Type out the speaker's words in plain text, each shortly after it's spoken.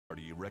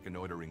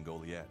reconnoitering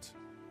Goliath.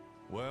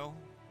 Well,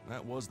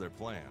 that was their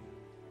plan.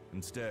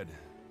 Instead,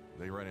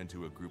 they ran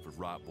into a group of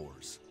rot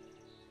boars.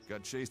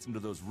 Got chased into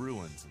those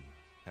ruins and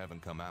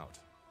haven't come out.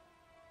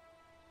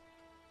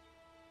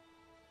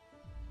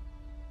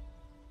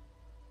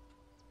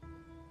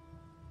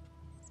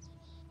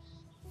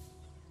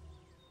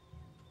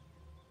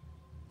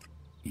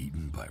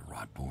 Eaten by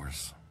rot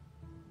boars?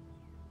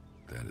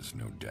 That is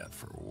no death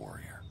for a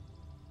warrior.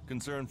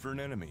 Concern for an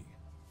enemy?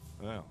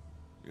 Well,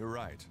 you're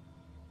right.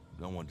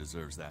 No one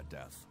deserves that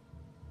death.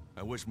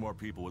 I wish more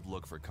people would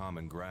look for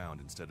common ground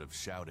instead of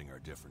shouting our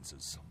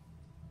differences.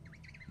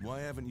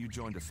 Why haven't you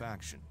joined a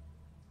faction?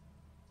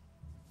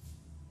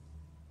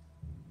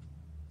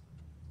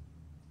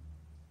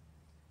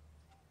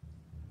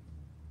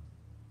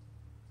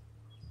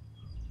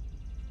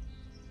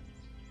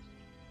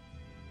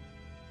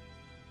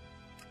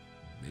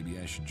 Maybe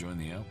I should join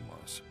the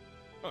outlaws.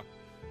 Huh.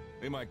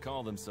 They might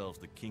call themselves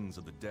the kings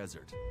of the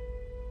desert,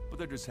 but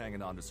they're just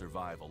hanging on to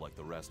survival like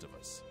the rest of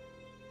us.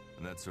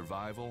 And that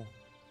survival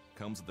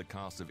comes at the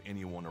cost of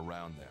anyone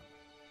around them,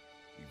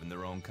 even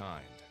their own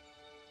kind.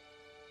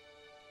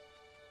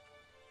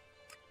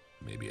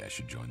 Maybe I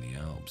should join the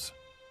elves.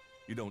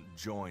 You don't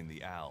join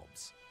the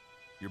Albs.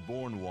 You're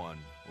born one,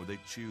 or they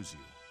choose you.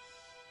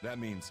 That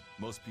means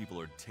most people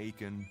are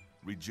taken,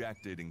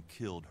 rejected, and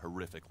killed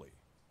horrifically.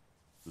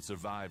 The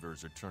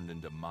survivors are turned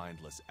into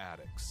mindless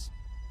addicts.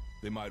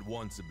 They might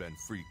once have been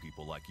free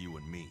people like you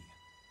and me,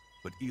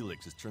 but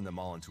ELEX has turned them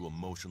all into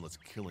emotionless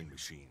killing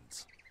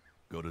machines.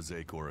 Go to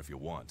Zakor if you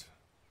want,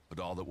 but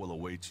all that will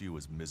await you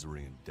is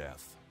misery and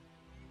death.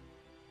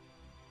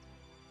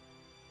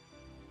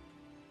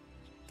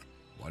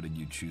 Why did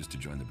you choose to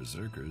join the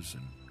Berserkers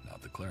and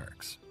not the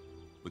clerics?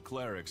 The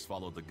clerics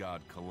follow the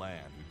god Kalan,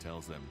 who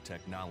tells them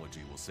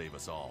technology will save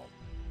us all.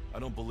 I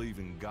don't believe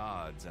in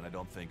gods, and I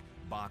don't think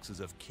boxes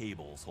of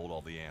cables hold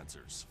all the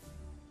answers.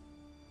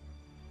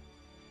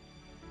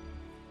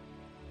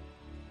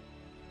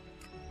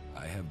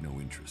 I have no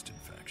interest in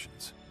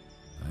factions.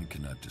 I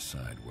cannot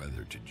decide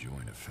whether to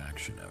join a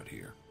faction out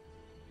here.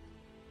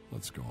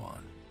 Let's go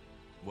on.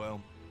 Well,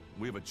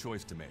 we have a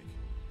choice to make.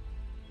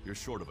 You're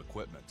short of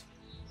equipment.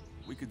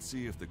 We could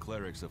see if the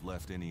clerics have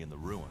left any in the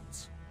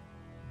ruins.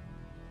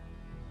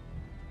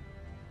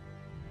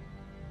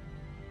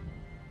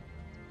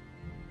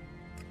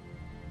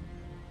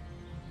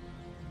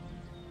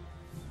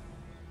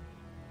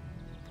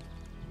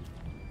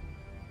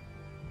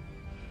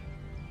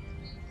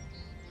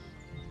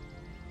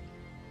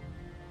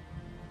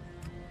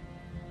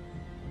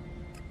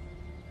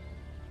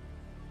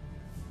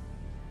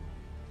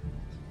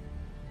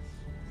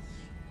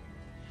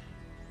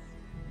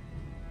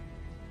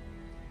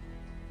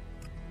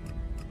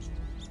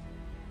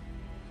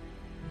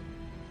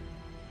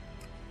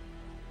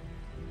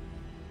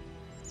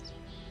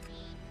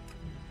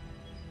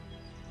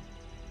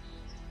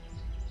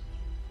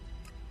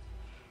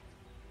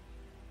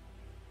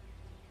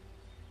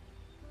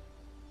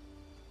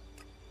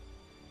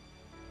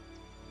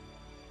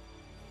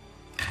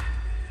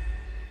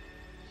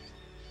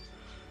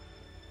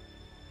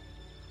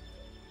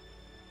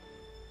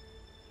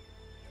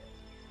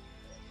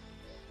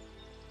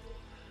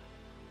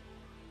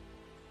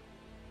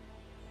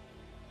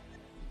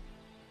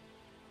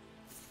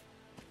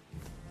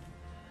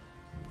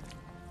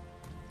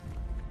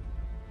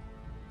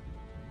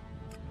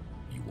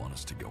 Want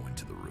us to go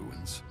into the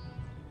ruins?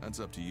 That's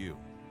up to you.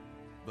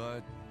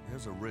 But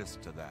there's a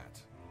risk to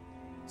that.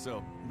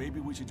 So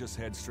maybe we should just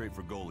head straight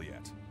for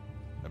Goliath.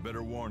 I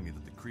better warn you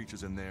that the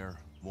creatures in there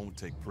won't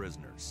take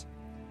prisoners.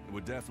 It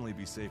would definitely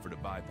be safer to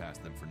bypass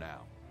them for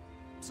now.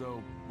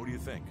 So, what do you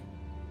think?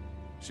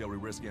 Shall we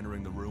risk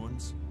entering the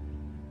ruins?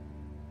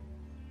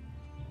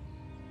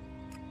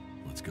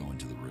 Let's go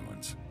into the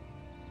ruins.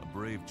 A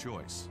brave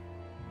choice.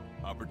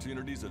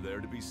 Opportunities are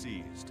there to be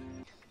seized.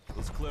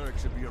 Those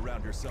clerics should be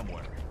around here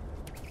somewhere.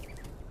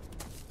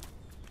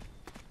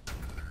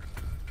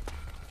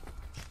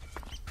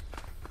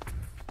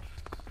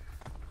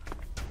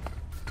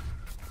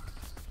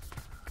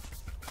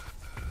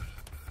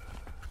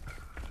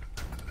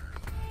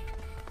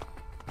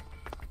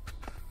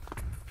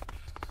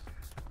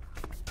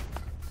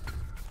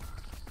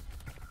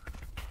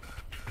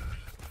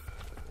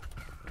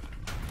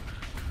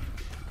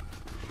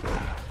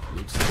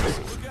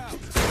 Look out!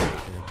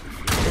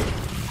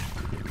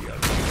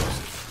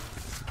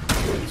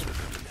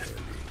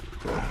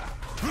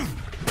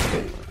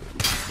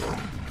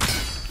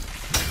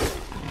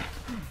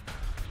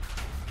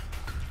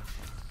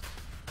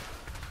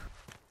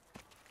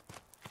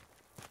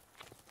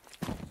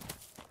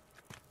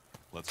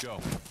 Let's go.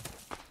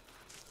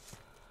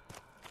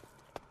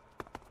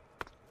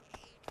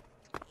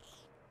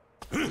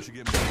 What you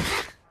get me?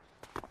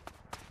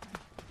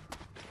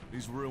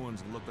 These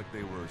ruins look like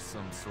they were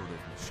some sort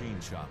of machine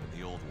shop in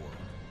the old world.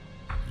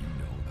 You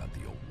know about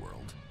the old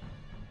world?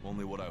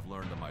 Only what I've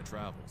learned on my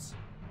travels.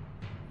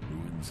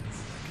 Ruins and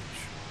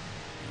wreckage.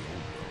 The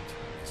old world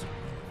is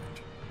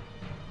irrelevant.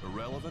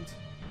 Irrelevant?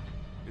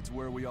 It's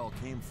where we all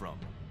came from.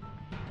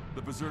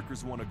 The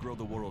Berserkers want to grow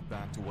the world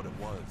back to what it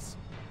was.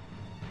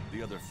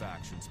 The other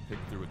factions pick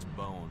through its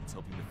bones,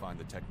 hoping to find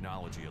the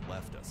technology it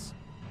left us.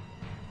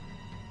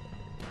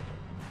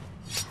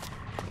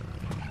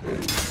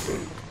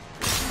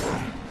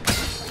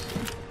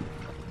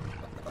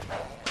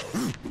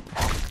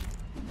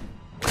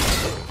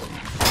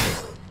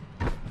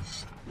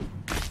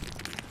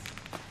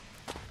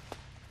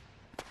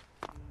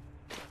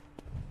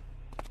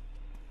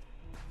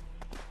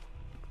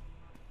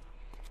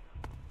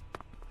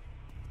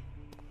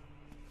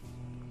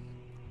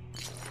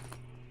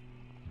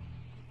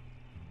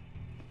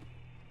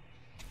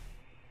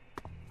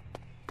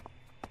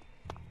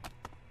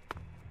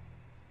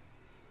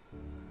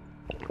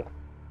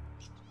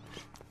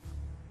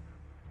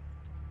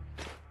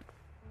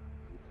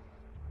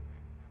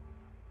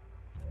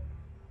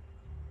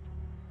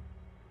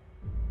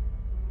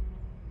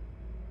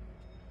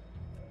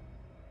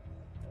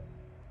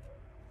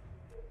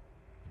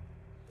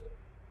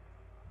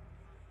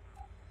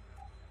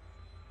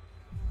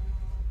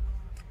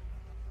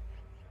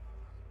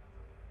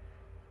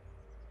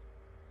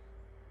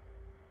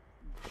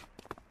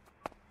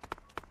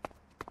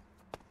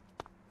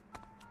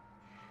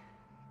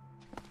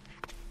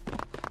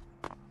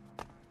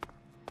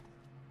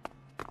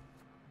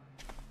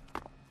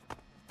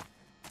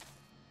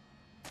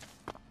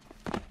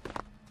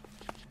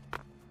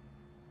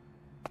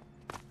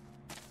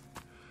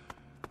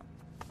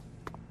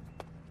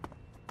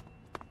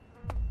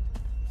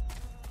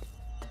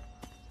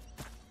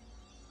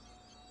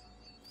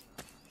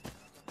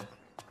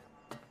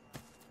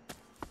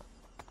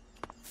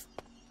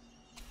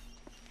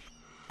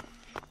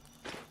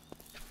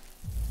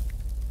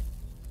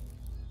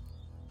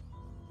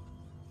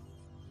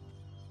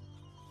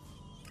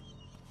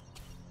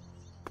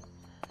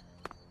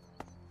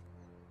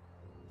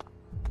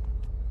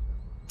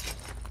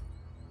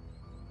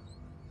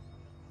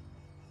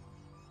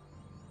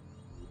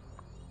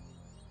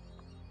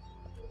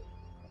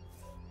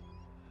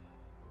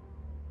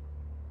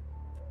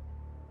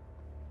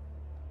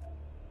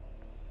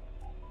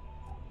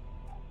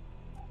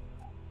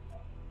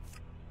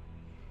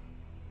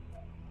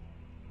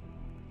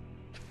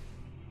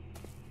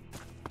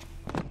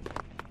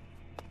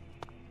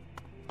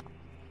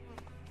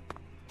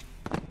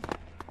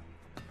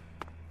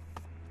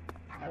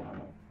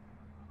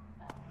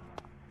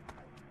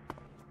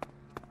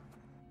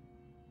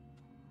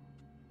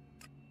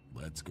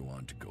 Let's go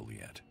on to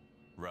Goliath.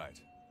 Right.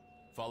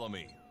 Follow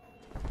me.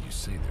 You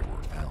say there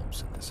were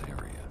Alps in this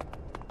area.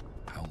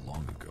 How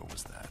long ago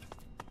was that?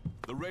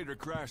 The raider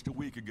crashed a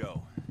week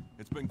ago.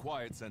 It's been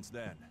quiet since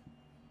then.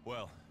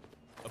 Well,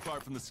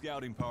 apart from the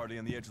scouting party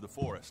on the edge of the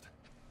forest.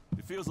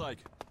 It feels like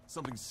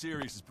something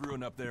serious is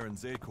brewing up there in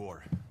Zakor.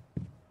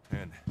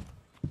 And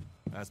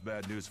that's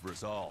bad news for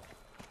us all.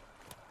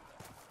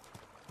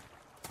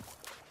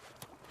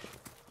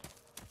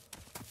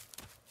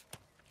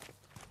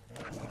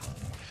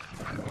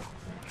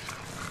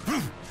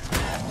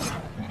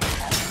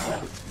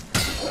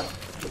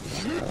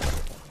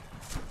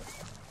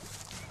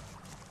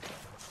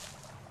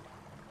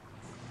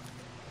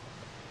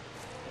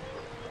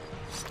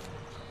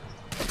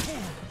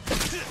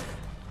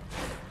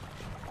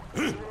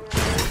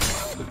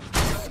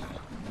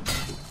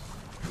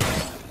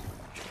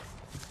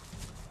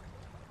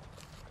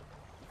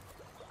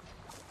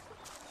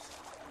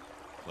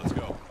 Let's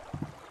go.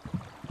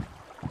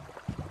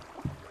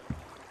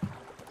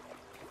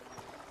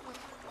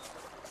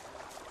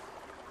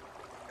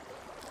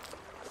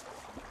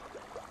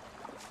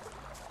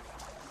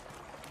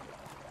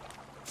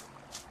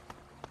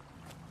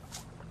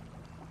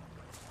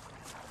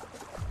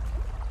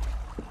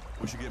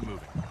 We should get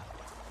moving.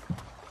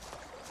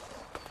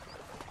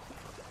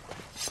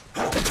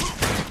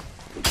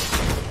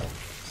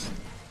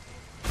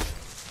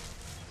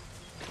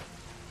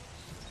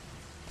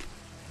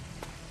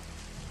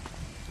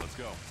 Let's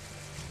go.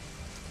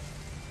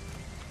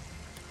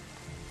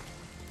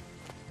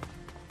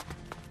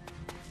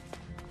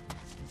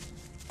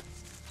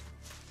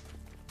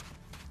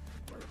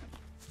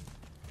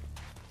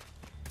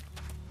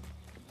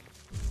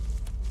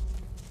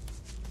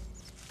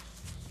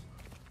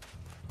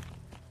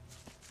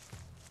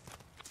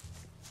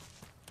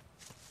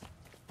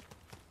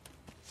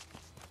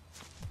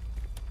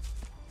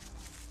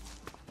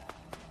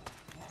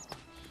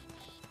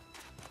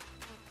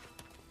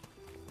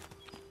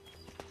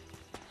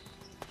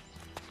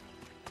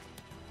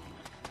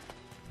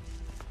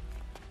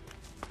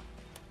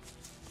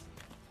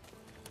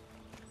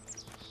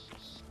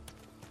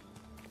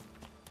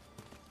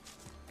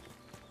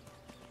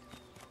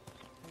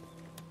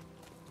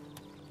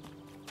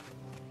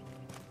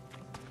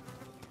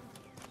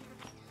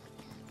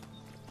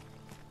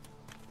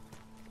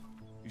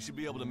 You should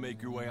be able to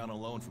make your way on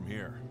alone from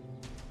here.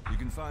 You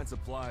can find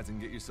supplies and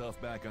get yourself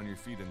back on your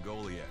feet in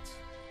Goliath.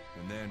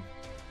 And then,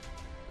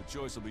 the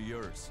choice will be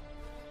yours.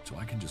 So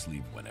I can just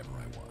leave whenever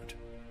I want.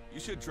 You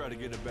should try to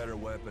get a better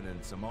weapon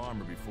and some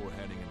armor before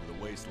heading into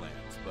the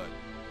wastelands, but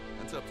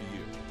that's up to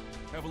you.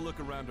 Have a look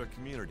around our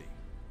community.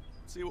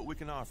 See what we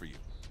can offer you.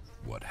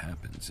 What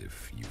happens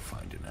if you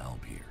find an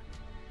alb here?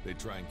 They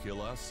try and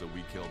kill us, so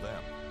we kill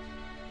them.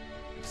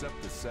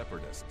 Except the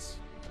Separatists,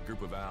 a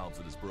group of Albs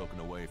that has broken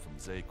away from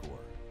Zakor.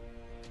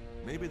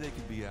 Maybe they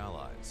could be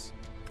allies.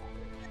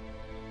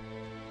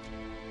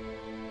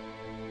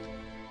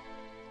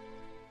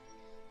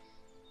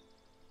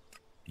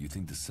 You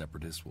think the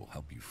Separatists will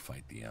help you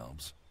fight the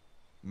Albs?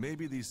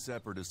 Maybe these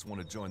Separatists want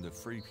to join the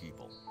Free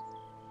People.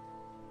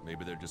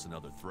 Maybe they're just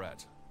another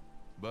threat.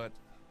 But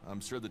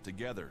I'm sure that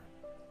together,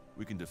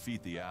 we can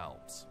defeat the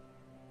Albs.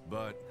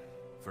 But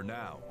for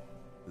now,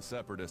 the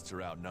Separatists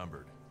are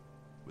outnumbered,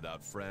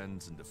 without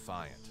friends and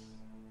defiant.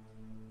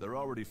 They're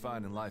already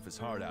finding life is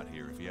hard out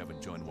here if you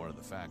haven't joined one of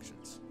the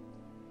factions.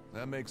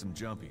 That makes them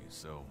jumpy,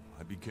 so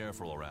I'd be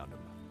careful around them.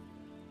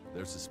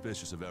 They're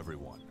suspicious of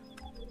everyone.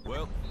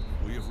 Well,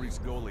 we have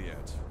reached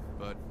Goliath,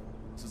 but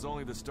this is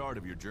only the start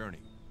of your journey.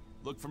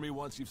 Look for me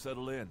once you've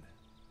settled in.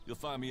 You'll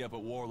find me up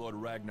at Warlord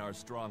Ragnar's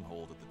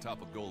stronghold at the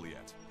top of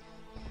Goliath.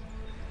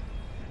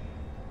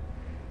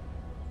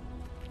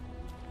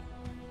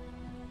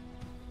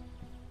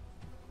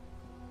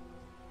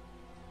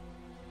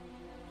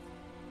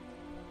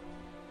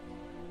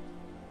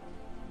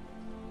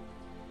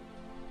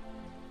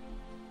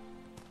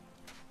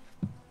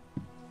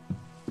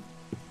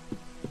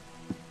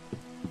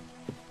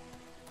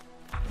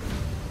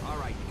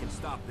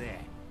 Stop there.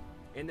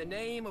 In the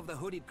name of the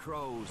Hooded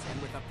Crows,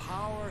 and with the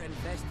power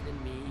invested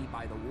in me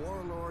by the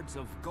warlords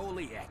of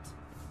Goliath,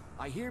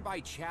 I hereby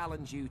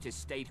challenge you to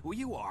state who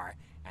you are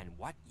and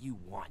what you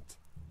want.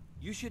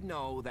 You should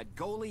know that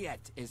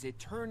Goliath is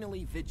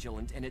eternally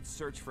vigilant in its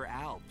search for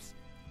Albs.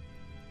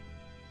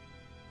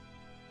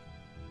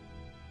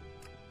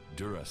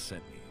 Dura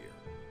sent me here.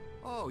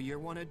 Oh, you're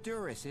one of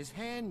Duras's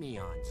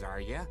hand-me-ons, are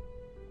ya?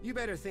 You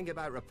better think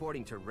about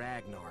reporting to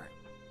Ragnar.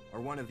 Or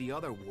one of the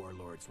other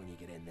warlords when you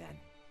get in then.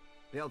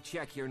 They'll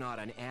check you're not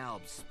an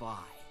Alb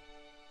spy.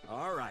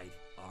 All right.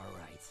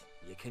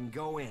 You can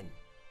go in.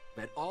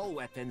 But all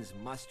weapons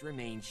must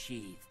remain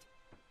sheathed.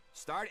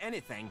 Start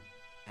anything,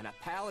 and a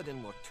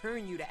paladin will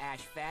turn you to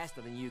ash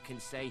faster than you can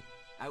say,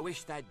 I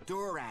wish that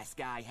Duras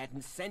guy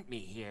hadn't sent me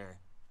here.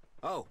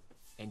 Oh,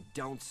 and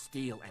don't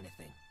steal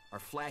anything, or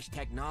flash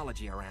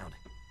technology around.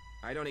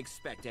 I don't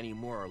expect any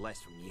more or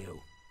less from you.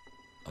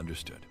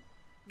 Understood.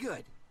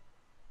 Good.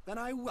 Then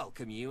I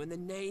welcome you in the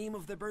name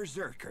of the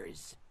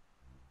Berserkers.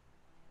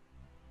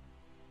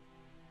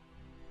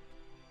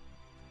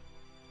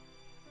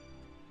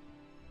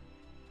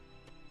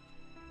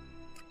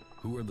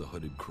 Who are the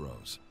Hooded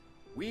Crows?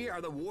 We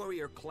are the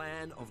warrior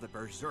clan of the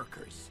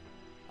Berserkers.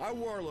 Our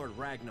warlord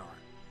Ragnar,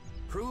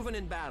 proven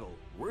in battle,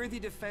 worthy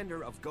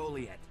defender of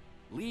Goliath,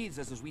 leads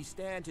us as we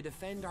stand to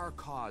defend our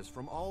cause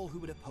from all who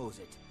would oppose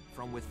it,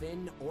 from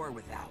within or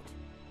without.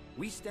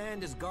 We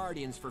stand as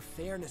guardians for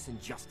fairness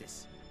and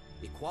justice,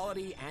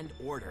 equality and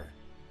order.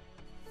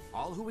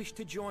 All who wish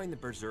to join the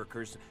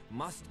Berserkers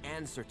must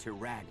answer to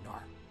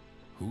Ragnar.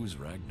 Who is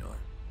Ragnar?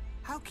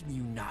 How can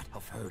you not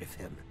have heard of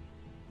him?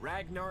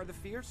 Ragnar the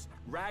Fierce?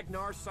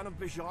 Ragnar, son of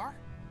Bajar?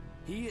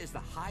 He is the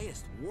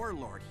highest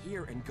warlord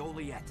here in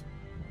Goliath.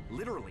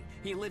 Literally,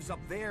 he lives up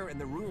there in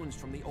the ruins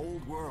from the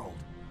old world.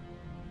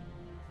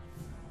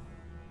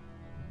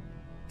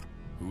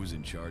 Who's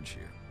in charge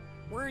here?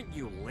 Weren't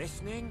you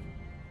listening?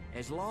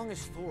 As long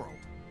as Thorold,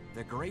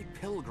 the great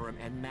pilgrim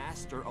and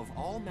master of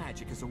all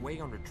magic, is away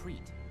on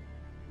retreat,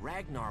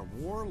 Ragnar,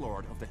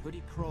 warlord of the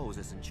Hooded Crows,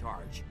 is in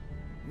charge.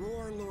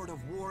 Warlord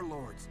of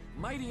warlords,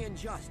 mighty and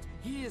just,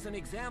 he is an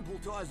example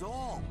to us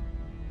all.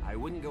 I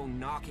wouldn't go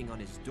knocking on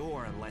his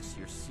door unless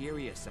you're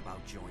serious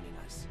about joining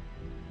us.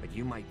 But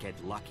you might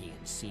get lucky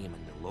and see him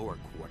in the lower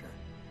quarter.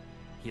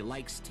 He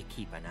likes to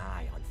keep an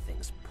eye on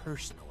things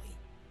personally.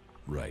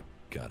 Right,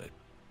 got it.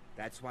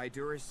 That's why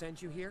Duras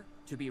sent you here?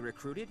 To be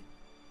recruited?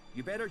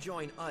 You better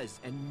join us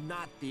and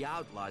not the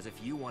outlaws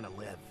if you want to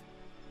live.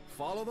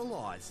 Follow the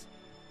laws,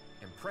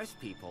 impress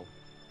people,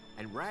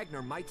 and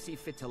Ragnar might see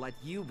fit to let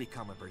you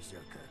become a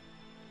berserker.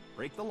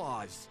 Break the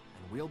laws,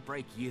 and we'll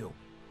break you.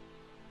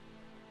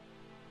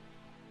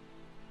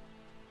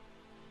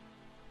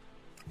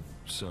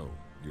 So,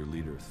 your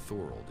leader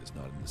Thorold is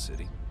not in the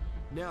city?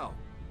 No.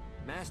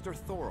 Master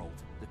Thorold,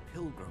 the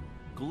pilgrim,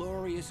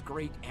 glorious,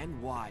 great,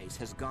 and wise,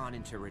 has gone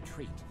into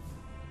retreat.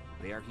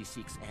 There he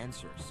seeks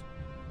answers.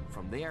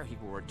 From there he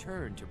will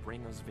return to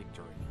bring us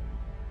victory.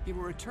 He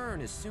will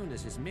return as soon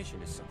as his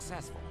mission is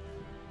successful.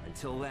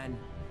 Until then,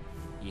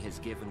 he has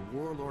given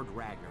Warlord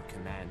Ragnar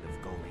command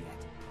of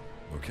Goliath.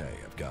 Okay,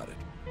 I've got it.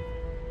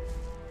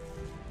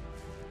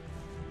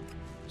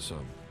 So,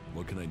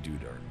 what can I do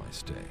to earn my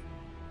stay?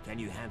 Can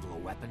you handle a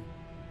weapon?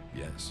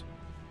 Yes.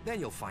 Then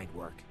you'll find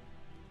work.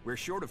 We're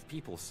short of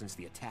people since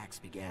the attacks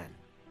began.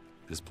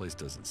 This place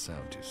doesn't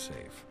sound too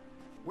safe.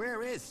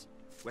 Where is?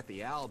 With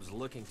the Albs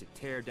looking to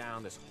tear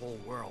down this whole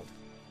world.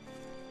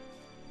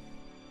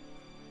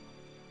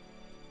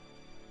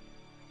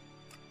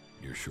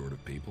 You're short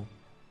of people?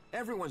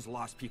 Everyone's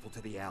lost people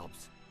to the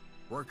Albs.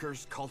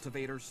 Workers,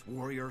 cultivators,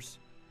 warriors.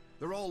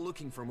 They're all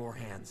looking for more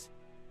hands.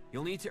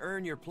 You'll need to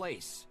earn your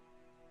place.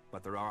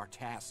 But there are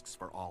tasks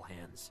for all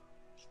hands.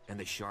 and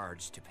the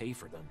shards to pay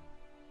for them.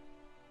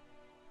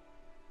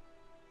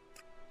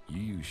 You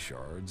use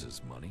shards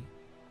as money?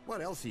 What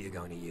else are you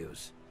going to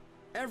use?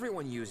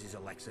 Everyone uses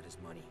ELEX as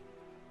money.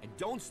 And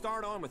don't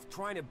start on with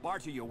trying to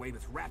barter your way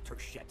with raptor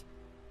shit.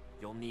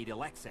 You'll need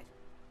ELEX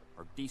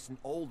or decent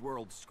old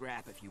world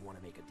scrap if you want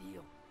to make a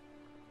deal.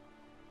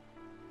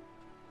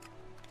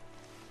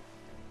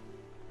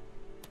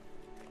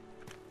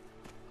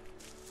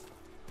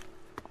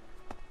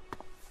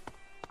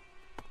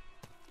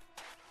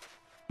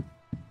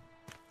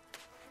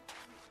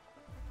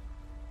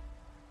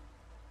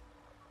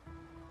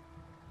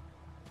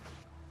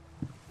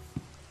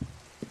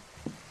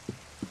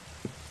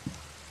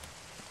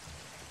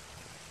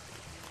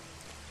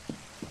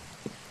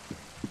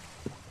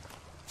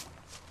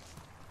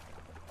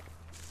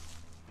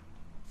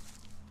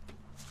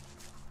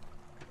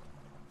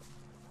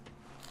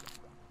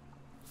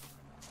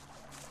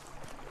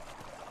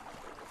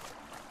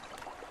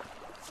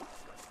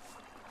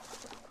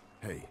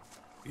 Hey,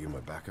 are you my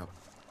backup?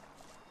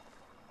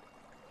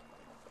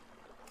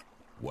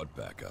 What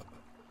backup?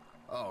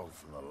 Oh,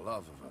 for the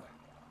love of her.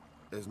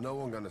 There's no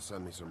one gonna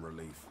send me some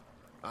relief.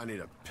 I need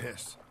a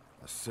piss,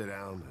 a sit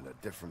down, and a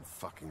different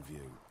fucking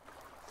view.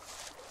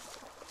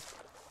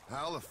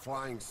 How the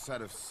flying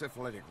set of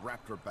syphilitic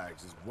raptor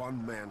bags is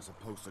one man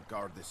supposed to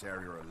guard this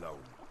area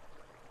alone?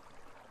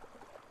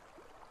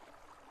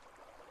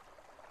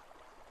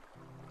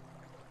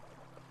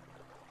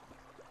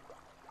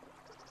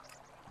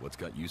 What's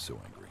got you so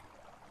angry?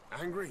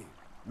 Angry?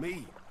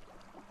 Me?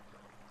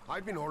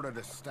 I've been ordered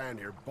to stand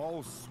here,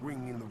 balls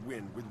swinging in the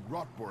wind, with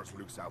rotboars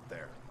loose out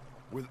there.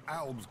 With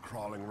albs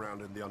crawling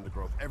around in the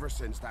undergrowth ever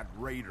since that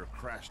raider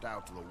crashed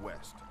out to the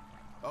west.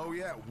 Oh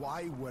yeah,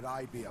 why would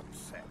I be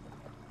upset?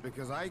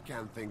 Because I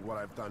can't think what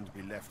I've done to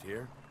be left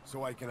here,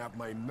 so I can have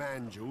my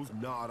man-jewels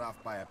gnawed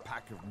off by a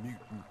pack of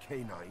mutant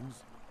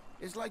canines.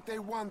 It's like they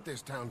want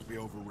this town to be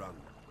overrun.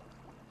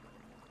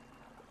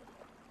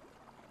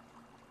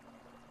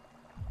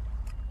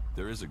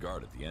 There is a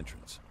guard at the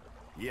entrance.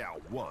 Yeah,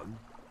 one.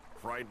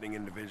 Frightening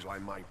individual I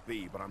might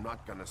be, but I'm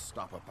not gonna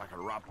stop a pack of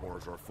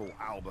rotboars or a full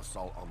alb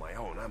assault on my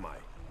own, am I?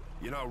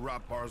 You know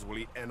rotboars will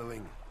eat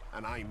anything,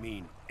 and I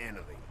mean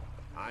anything.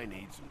 I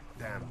need some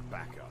damn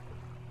backup.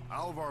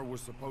 Alvar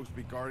was supposed to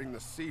be guarding the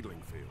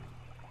seedling field.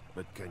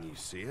 But can you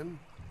see him?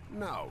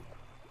 No,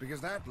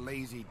 because that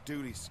lazy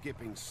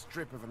duty-skipping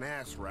strip of an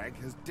ass rag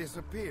has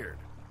disappeared.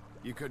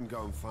 You couldn't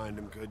go and find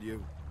him, could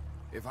you?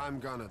 If I'm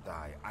gonna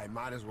die, I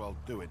might as well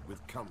do it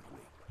with company.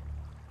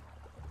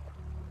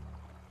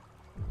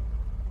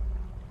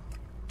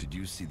 Did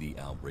you see the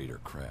Alb Raider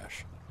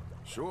crash?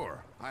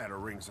 Sure, I had a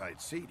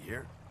ringside seat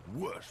here.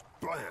 Whoosh,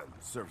 blam,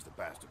 serves the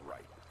bastard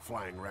right.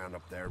 Flying around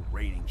up there,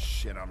 raiding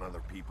shit on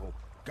other people.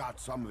 Got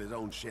some of his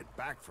own shit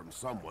back from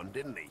someone,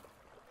 didn't he?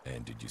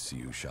 And did you see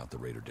who shot the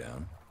Raider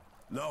down?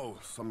 No,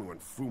 someone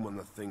went foom on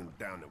the thing and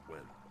down it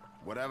went.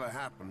 Whatever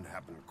happened,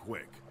 happened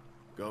quick.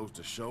 Goes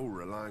to show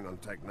relying on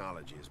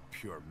technology is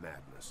pure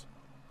madness.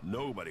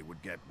 Nobody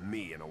would get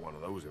me into one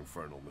of those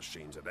infernal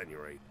machines at any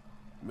rate.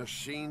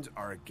 Machines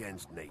are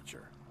against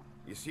nature.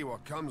 You see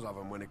what comes of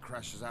them when it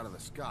crashes out of the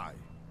sky.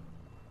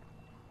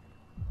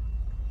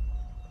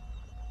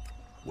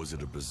 Was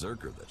it a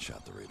berserker that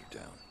shot the Raider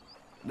down?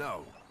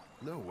 No,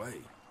 no way.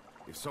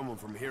 If someone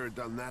from here had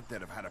done that,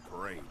 they'd have had a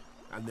parade.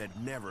 And they'd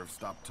never have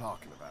stopped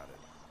talking about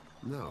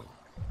it. No.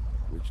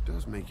 Which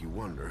does make you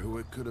wonder who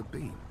it could have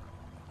been.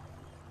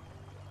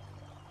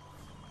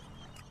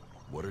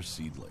 What are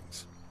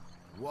seedlings?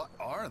 What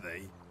are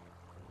they?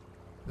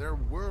 They're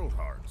world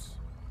hearts.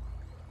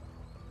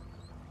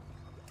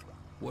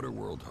 What are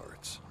world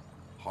hearts?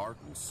 Heart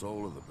and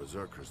soul of the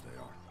berserkers they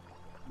are.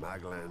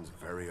 Maglan's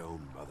very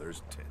own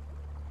mother's tit.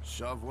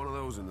 Shove one of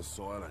those in the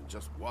soil and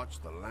just watch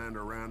the land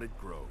around it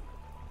grow.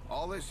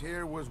 All this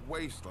here was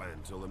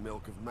wasteland till the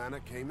milk of mana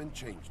came and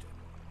changed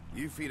it.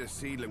 You feed a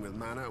seedling with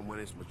mana and when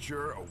it's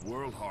mature, a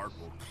world heart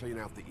will clean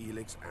out the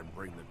ELEX and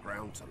bring the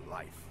ground to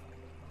life.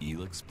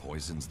 ELEX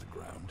poisons the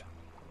ground?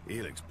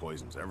 ELEX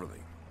poisons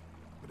everything.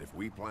 But if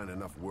we plant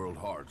enough world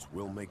hearts,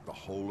 we'll make the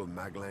whole of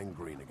Maglan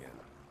green again.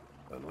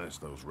 Unless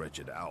those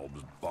wretched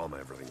albs bomb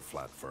everything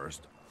flat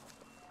first.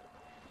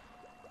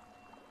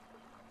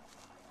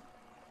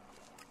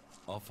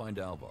 I'll find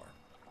Alvar.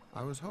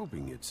 I was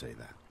hoping you'd say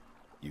that.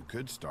 You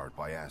could start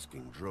by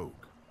asking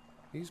Drogue.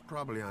 He's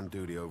probably on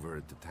duty over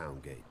at the town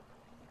gate.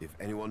 If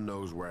anyone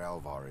knows where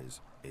Alvar is,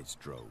 it's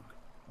Drogue.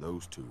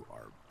 Those two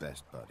are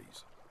best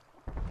buddies.